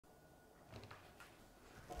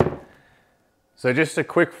So just a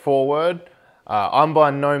quick foreword. I'm by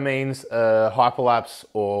no means a hyperlapse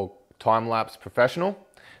or time-lapse professional,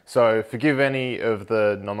 so forgive any of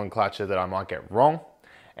the nomenclature that I might get wrong.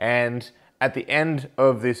 And at the end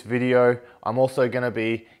of this video, I'm also going to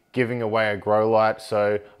be giving away a grow light,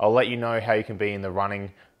 so I'll let you know how you can be in the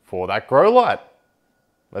running for that grow light.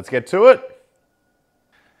 Let's get to it.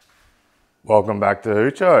 Welcome back to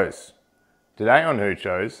Hoochos. Today on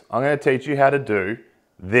Hoochos, I'm going to teach you how to do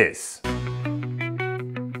this.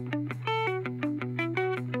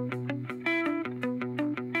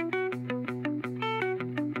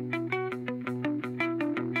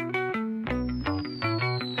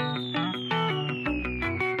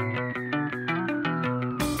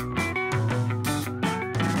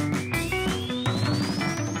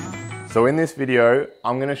 So in this video,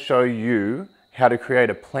 I'm going to show you how to create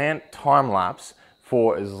a plant time-lapse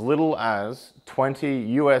for as little as $20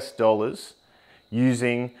 US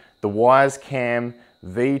using the Wisecam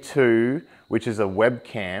V2, which is a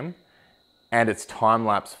webcam, and its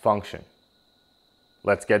time-lapse function.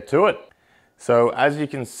 Let's get to it. So as you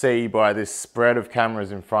can see by this spread of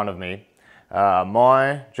cameras in front of me,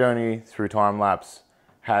 my journey through time-lapse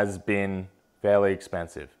has been fairly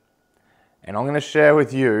expensive. And I'm going to share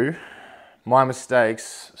with you my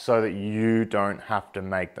mistakes so that you don't have to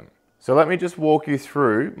make them. So let me just walk you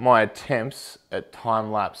through my attempts at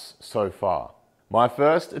time-lapse so far. My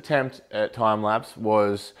first attempt at time-lapse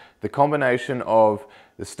was the combination of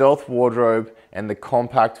the stealth wardrobe and the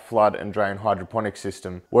compact flood and drain hydroponic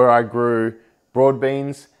system, where I grew broad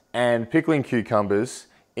beans and pickling cucumbers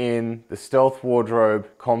in the stealth wardrobe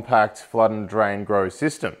compact flood and drain grow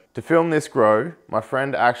system. To film this grow, my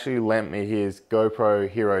friend actually lent me his GoPro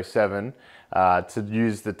Hero 7 to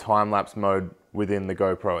use the time-lapse mode within the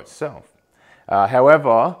GoPro itself.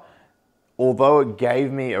 However, although it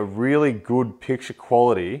gave me a really good picture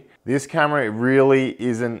quality, this camera really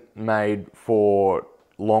isn't made for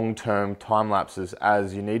long-term time lapses,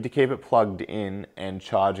 as you need to keep it plugged in and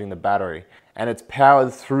charging the battery. And it's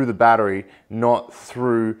powered through the battery, not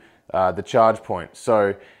through the charge point.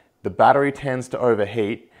 So the battery tends to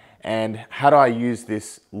overheat, and had I used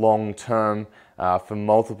this long-term for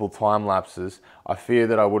multiple time lapses, I fear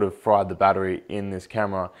that I would have fried the battery in this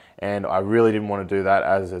camera, and I really didn't want to do that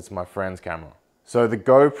as it's my friend's camera. So the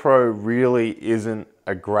GoPro really isn't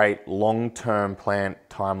a great long-term plant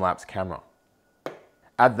time-lapse camera.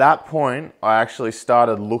 At that point, I actually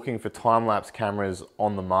started looking for time-lapse cameras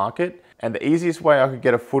on the market, and the easiest way I could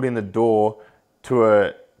get a foot in the door to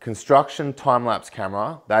a construction time-lapse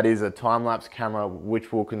camera, that is a time-lapse camera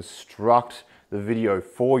which will construct the video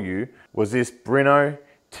for you, was this Brino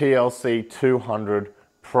TLC 200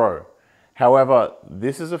 Pro. However,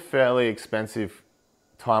 this is a fairly expensive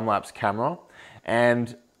time-lapse camera,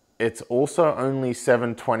 and it's also only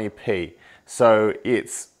 720p. So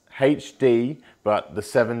it's HD, but the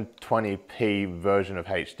 720p version of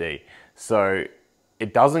HD. So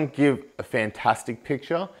it doesn't give a fantastic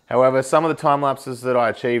picture. However, some of the time lapses that I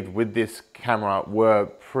achieved with this camera were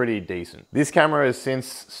pretty decent. This camera has since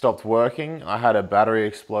stopped working. I had a battery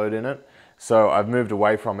explode in it, so I've moved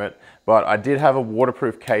away from it. But I did have a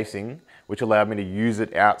waterproof casing, which allowed me to use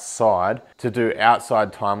it outside to do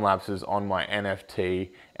outside time lapses on my NFT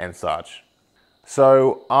and such.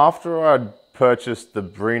 So after I'd purchased the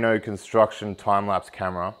Brino construction time-lapse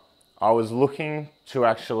camera, I was looking to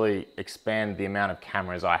actually expand the amount of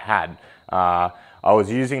cameras I had. I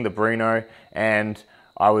was using the Brino, and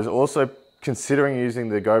I was also considering using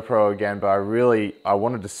the GoPro again, but I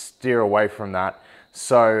wanted to steer away from that.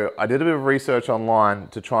 So I did a bit of research online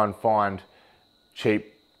to try and find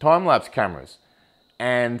cheap time-lapse cameras.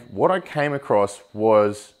 And what I came across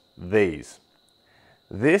was these.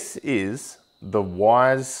 This is the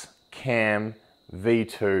Wisecam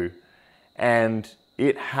V2, and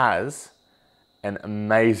it has an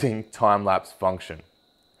amazing time-lapse function.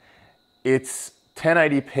 It's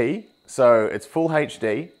 1080p, so it's full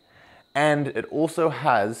HD, and it also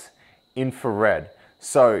has infrared.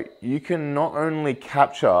 So you can not only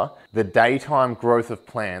capture the daytime growth of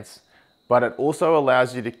plants, but it also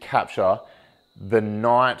allows you to capture the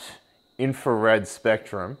night infrared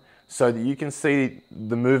spectrum so that you can see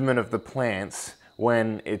the movement of the plants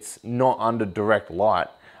when it's not under direct light,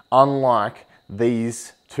 unlike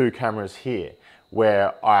these two cameras here,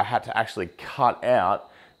 where I had to actually cut out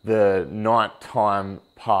the nighttime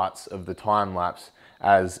parts of the time lapse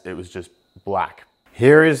as it was just black.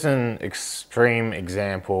 Here is an extreme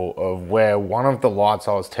example of where one of the lights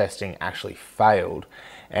I was testing actually failed,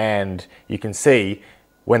 and you can see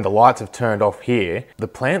when the lights have turned off here, the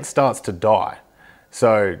plant starts to die.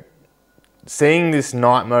 So seeing this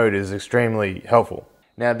night mode is extremely helpful.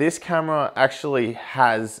 Now this camera actually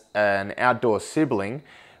has an outdoor sibling,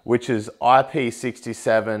 which is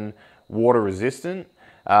IP67 water resistant,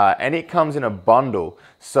 and it comes in a bundle.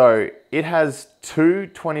 So it has two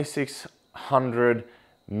 2600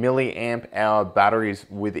 milliamp hour batteries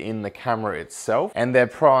within the camera itself, and they're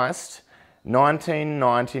priced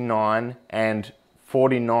 $19.99 and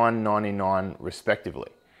 $49.99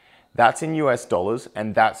 respectively. That's in US dollars,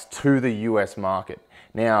 and that's to the US market.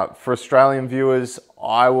 Now, for Australian viewers,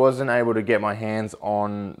 I wasn't able to get my hands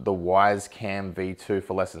on the Wisecam V2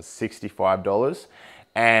 for less than $65,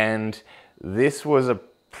 and this was a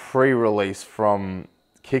pre-release from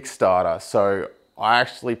Kickstarter, so I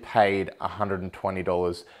actually paid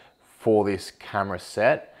 $120 for this camera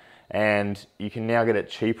set, and you can now get it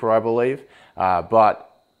cheaper, I believe,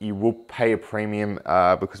 but you will pay a premium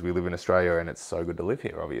because we live in Australia and it's so good to live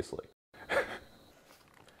here, obviously.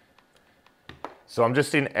 So I'm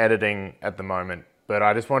just in editing at the moment, but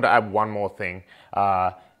I just wanted to add one more thing.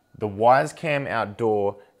 The Wisecam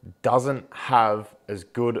Outdoor doesn't have as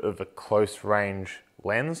good of a close range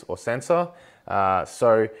lens or sensor.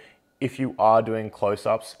 So if you are doing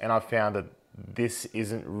close-ups, and I've found that this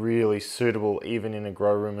isn't really suitable even in a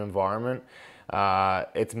grow room environment,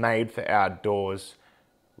 it's made for outdoors,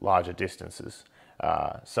 larger distances.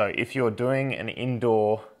 So if you're doing an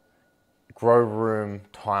indoor grow room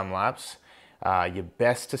time lapse, you're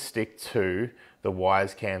best to stick to the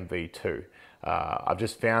Wisecam V2. I've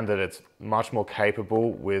just found that it's much more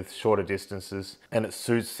capable with shorter distances, and it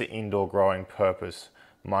suits the indoor growing purpose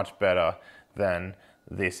much better than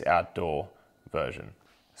this outdoor version.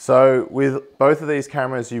 So with both of these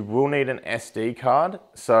cameras, you will need an SD card.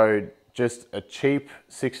 So just a cheap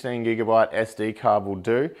 16 gigabyte SD card will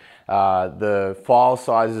do. The file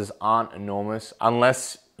sizes aren't enormous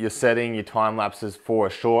unless you're setting your time lapses for a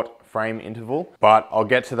short frame interval, but I'll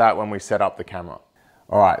get to that when we set up the camera.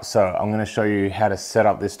 All right, so I'm going to show you how to set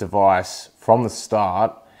up this device from the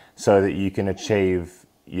start so that you can achieve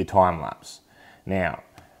your time lapse. Now,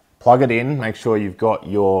 plug it in, make sure you've got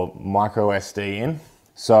your micro SD in.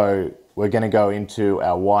 So we're going to go into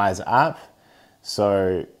our Wise app.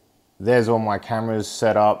 So there's all my cameras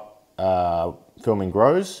set up, filming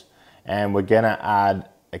grows, and we're going to add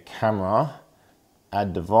a camera,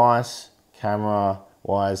 add device, camera,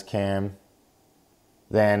 Wisecam.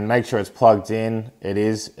 Then make sure it's plugged in. It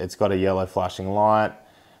is. It's got a yellow flashing light.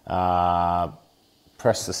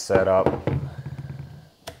 Press the setup.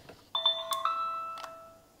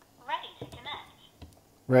 Ready to connect.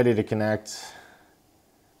 Ready to connect.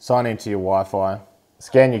 Sign into your Wi-Fi.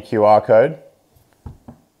 Scan your QR code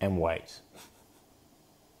and wait.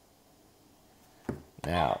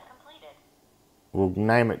 Now, we'll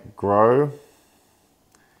name it Grow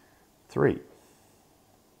 3.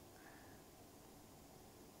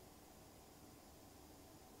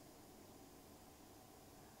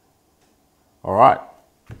 All right,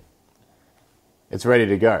 it's ready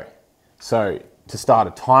to go. So to start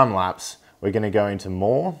a time lapse, we're going to go into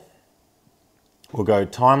more. We'll go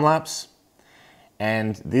time lapse,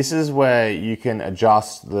 and this is where you can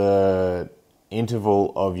adjust the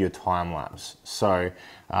interval of your time lapse. So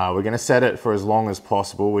we're going to set it for as long as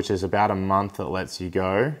possible, which is about a month that lets you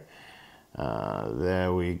go.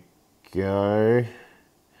 There we go.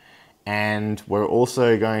 And we're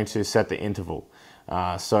also going to set the interval.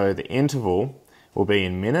 So the interval will be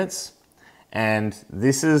in minutes, and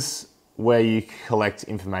this is where you collect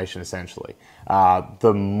information essentially.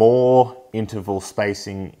 The more interval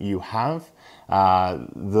spacing you have,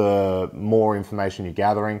 the more information you're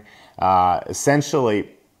gathering. Essentially,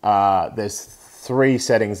 there's 3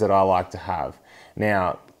 settings that I like to have.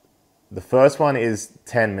 Now, the first one is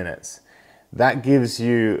 10 minutes. That gives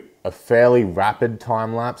you a fairly rapid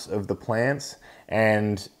time lapse of the plants,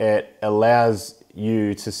 and it allows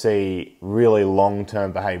you to see really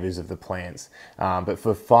long-term behaviors of the plants. But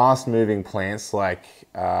for fast-moving plants like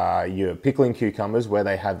your pickling cucumbers, where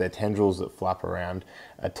they have their tendrils that flap around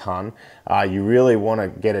a ton, you really want to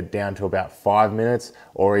get it down to about 5 minutes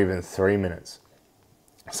or even 3 minutes.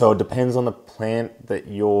 So it depends on the plant that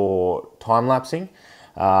you're time-lapsing,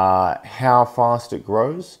 how fast it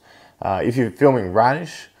grows. If you're filming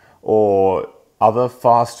radish or other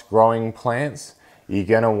fast-growing plants, you're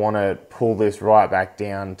going to want to pull this right back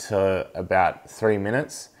down to about 3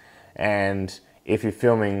 minutes. And if you're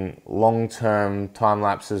filming long-term time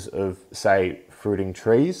lapses of, say, fruiting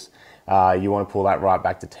trees, you want to pull that right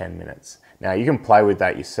back to 10 minutes. Now, you can play with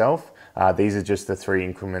that yourself. These are just the 3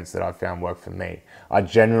 increments that I found work for me. I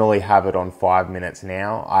generally have it on 5 minutes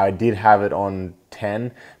now. I did have it on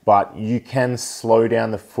 10, but you can slow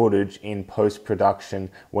down the footage in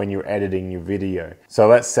post-production when you're editing your video. So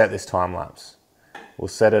let's set this time lapse. We'll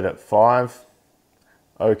set it at 5.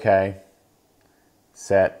 Okay,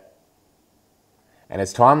 set, and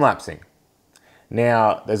it's time lapsing.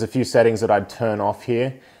 Now, there's a few settings that I'd turn off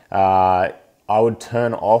here. I would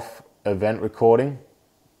turn off event recording.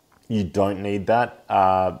 You don't need that.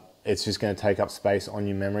 It's just going to take up space on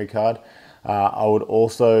your memory card. I would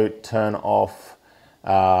also turn off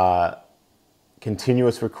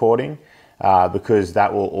continuous recording because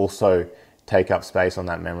that will also take up space on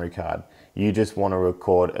that memory card. You just want to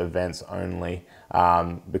record events only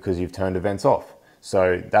because you've turned events off.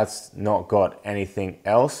 So that's not got anything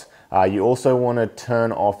else. You also want to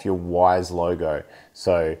turn off your Wise logo.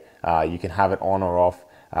 So you can have it on or off,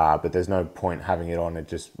 but there's no point having it on, it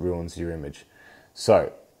just ruins your image.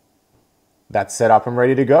 So that's set up and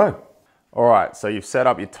ready to go. All right, so you've set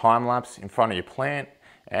up your time lapse in front of your plant,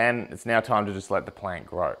 and it's now time to just let the plant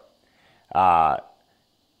grow.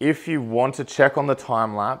 If you want to check on the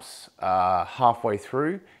time lapse halfway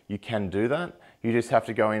through, you can do that. You just have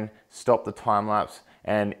to go in, stop the time lapse,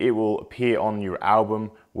 and it will appear on your album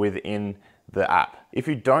within the app. If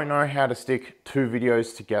you don't know how to stick 2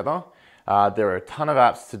 videos together, there are a ton of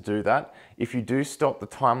apps to do that. If you do stop the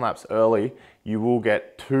time lapse early, you will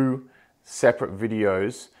get 2 separate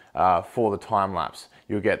videos for the time lapse.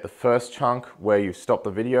 You'll get the first chunk where you stop the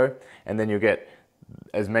video, and then you'll get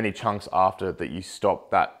as many chunks after that you stop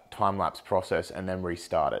that time lapse process and then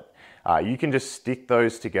restart it. You can just stick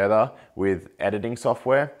those together with editing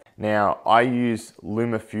software. Now, I use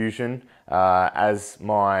LumaFusion as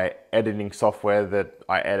my editing software that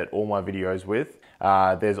I edit all my videos with.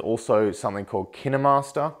 There's also something called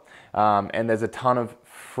KineMaster, and there's a ton of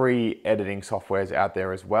free editing softwares out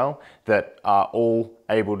there as well that are all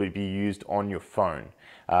able to be used on your phone.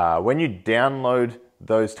 When you download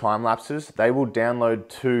those time lapses, they will download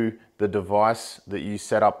to the device that you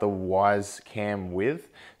set up the Wise Cam with.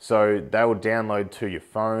 So they will download to your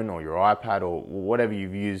phone or your iPad or whatever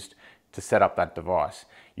you've used to set up that device.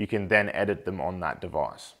 You can then edit them on that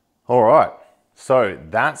device. All right, so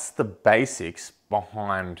that's the basics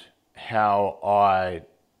behind how I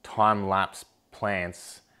time lapse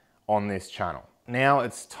plants on this channel. Now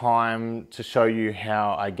it's time to show you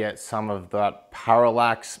how I get some of that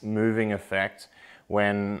parallax moving effect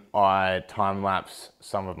when I time lapse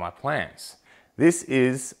some of my plants. This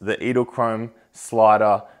is the Edelchrome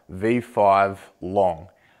Slider V5 Long.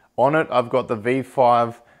 On it, I've got the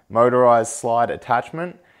V5 motorized slide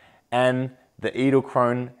attachment and the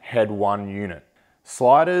Edelchrome Head 1 unit.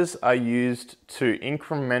 Sliders are used to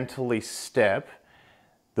incrementally step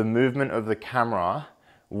the movement of the camera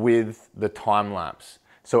with the time lapse.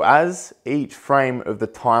 So as each frame of the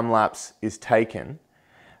time lapse is taken,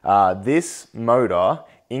 this motor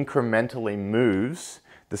incrementally moves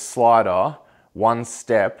the slider 1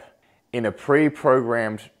 step in a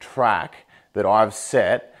pre-programmed track that I've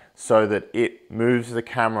set so that it moves the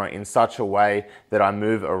camera in such a way that I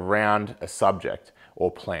move around a subject or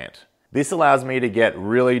plant. This allows me to get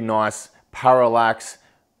really nice parallax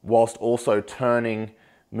whilst also turning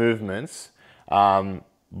movements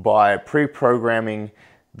by pre-programming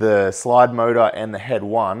the slide motor and the head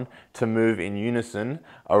 1 to move in unison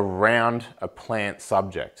around a plant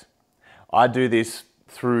subject. I do this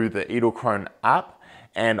through the Edelchrome app,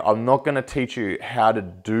 and I'm not going to teach you how to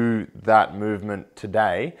do that movement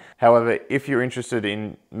today. However, if you're interested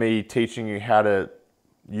in me teaching you how to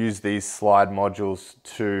use these slide modules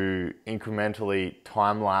to incrementally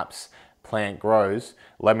time lapse plant grows,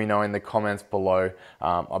 let me know in the comments below.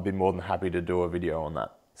 I'll be more than happy to do a video on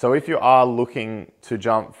that. So if you are looking to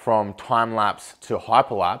jump from time lapse to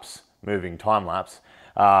hyperlapse, moving time lapse,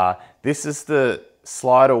 this is the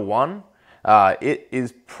Slider 1. It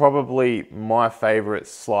is probably my favorite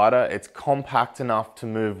slider. It's compact enough to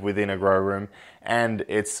move within a grow room, and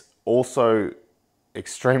it's also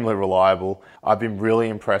extremely reliable. I've been really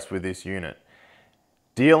impressed with this unit.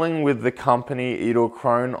 Dealing with the company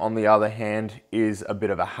Edelchrome, on the other hand, is a bit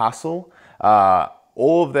of a hassle.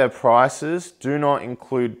 All of their prices do not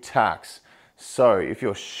include tax. So if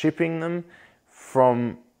you're shipping them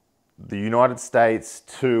from the United States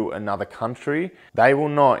to another country, they will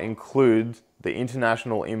not include the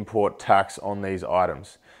international import tax on these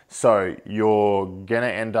items. So you're gonna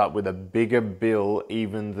end up with a bigger bill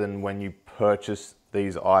even than when you purchase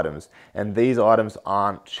these items. And these items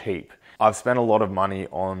aren't cheap. I've spent a lot of money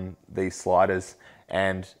on these sliders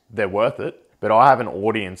and they're worth it, but I have an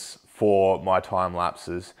audience for my time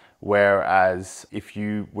lapses, whereas if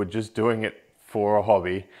you were just doing it for a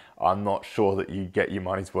hobby, I'm not sure that you get your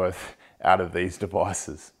money's worth out of these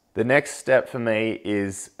devices. The next step for me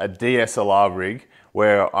is a DSLR rig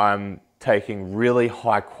where I'm taking really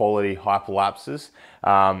high quality hyperlapses,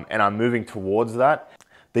 and I'm moving towards that.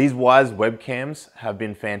 These Wyze webcams have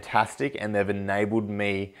been fantastic, and they've enabled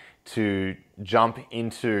me to jump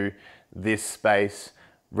into this space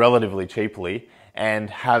relatively cheaply and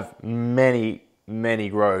have many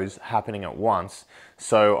grows happening at once,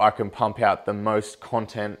 so I can pump out the most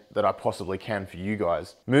content that I possibly can for you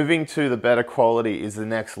guys. Moving to the better quality is the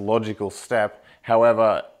next logical step.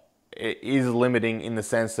 However, it is limiting in the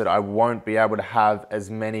sense that I won't be able to have as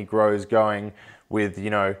many grows going with,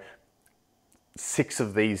 6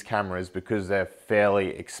 of these cameras because they're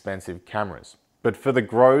fairly expensive cameras. But for the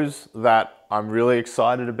grows that I'm really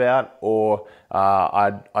excited about, or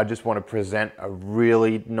I just want to present a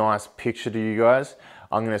really nice picture to you guys,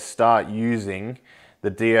 I'm going to start using the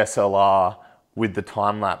DSLR with the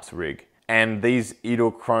time-lapse rig. And these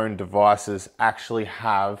Edelkrone devices actually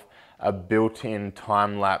have a built-in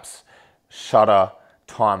time-lapse shutter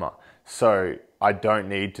timer. So I don't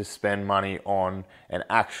need to spend money on an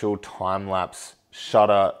actual time-lapse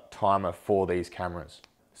shutter timer for these cameras.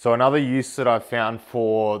 So another use that I've found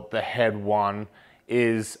for the Head 1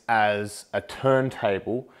 is as a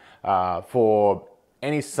turntable for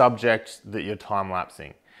any subject that you're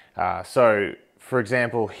time-lapsing. So for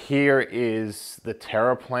example, here is the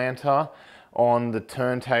Terra planter on the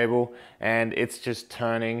turntable, and it's just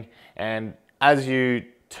turning, and as you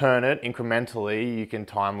turn it incrementally, you can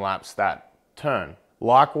time-lapse that turn.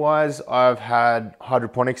 Likewise, I've had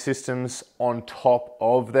hydroponic systems on top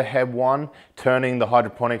of the Head 1, turning the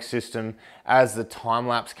hydroponic system as the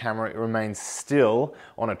time-lapse camera remains still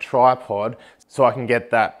on a tripod, so I can get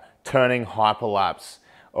that turning hyperlapse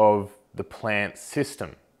of the plant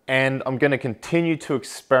system. And I'm going to continue to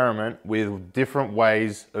experiment with different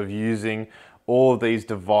ways of using all of these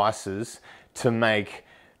devices to make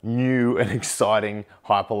new and exciting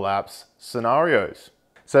hyperlapse scenarios.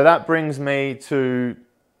 So that brings me to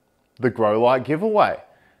the Grow Light giveaway.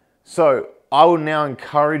 So I will now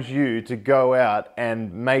encourage you to go out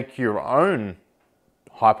and make your own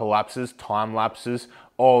hyperlapses, time lapses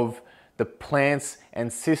of the plants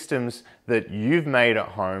and systems that you've made at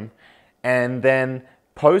home, and then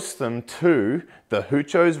post them to the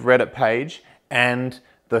Hoochos Reddit page and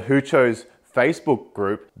the Hoochos Facebook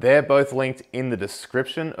group. They're both linked in the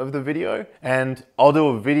description of the video, and I'll do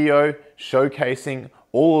a video showcasing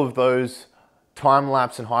all of those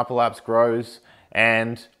time-lapse and hyperlapse grows,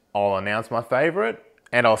 and I'll announce my favorite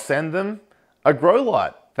and I'll send them a grow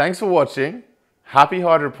light. Thanks for watching. Happy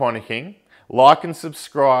hydroponicking. Like and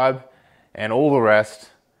subscribe and all the rest,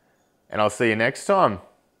 and I'll see you next time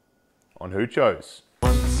on Hoochos.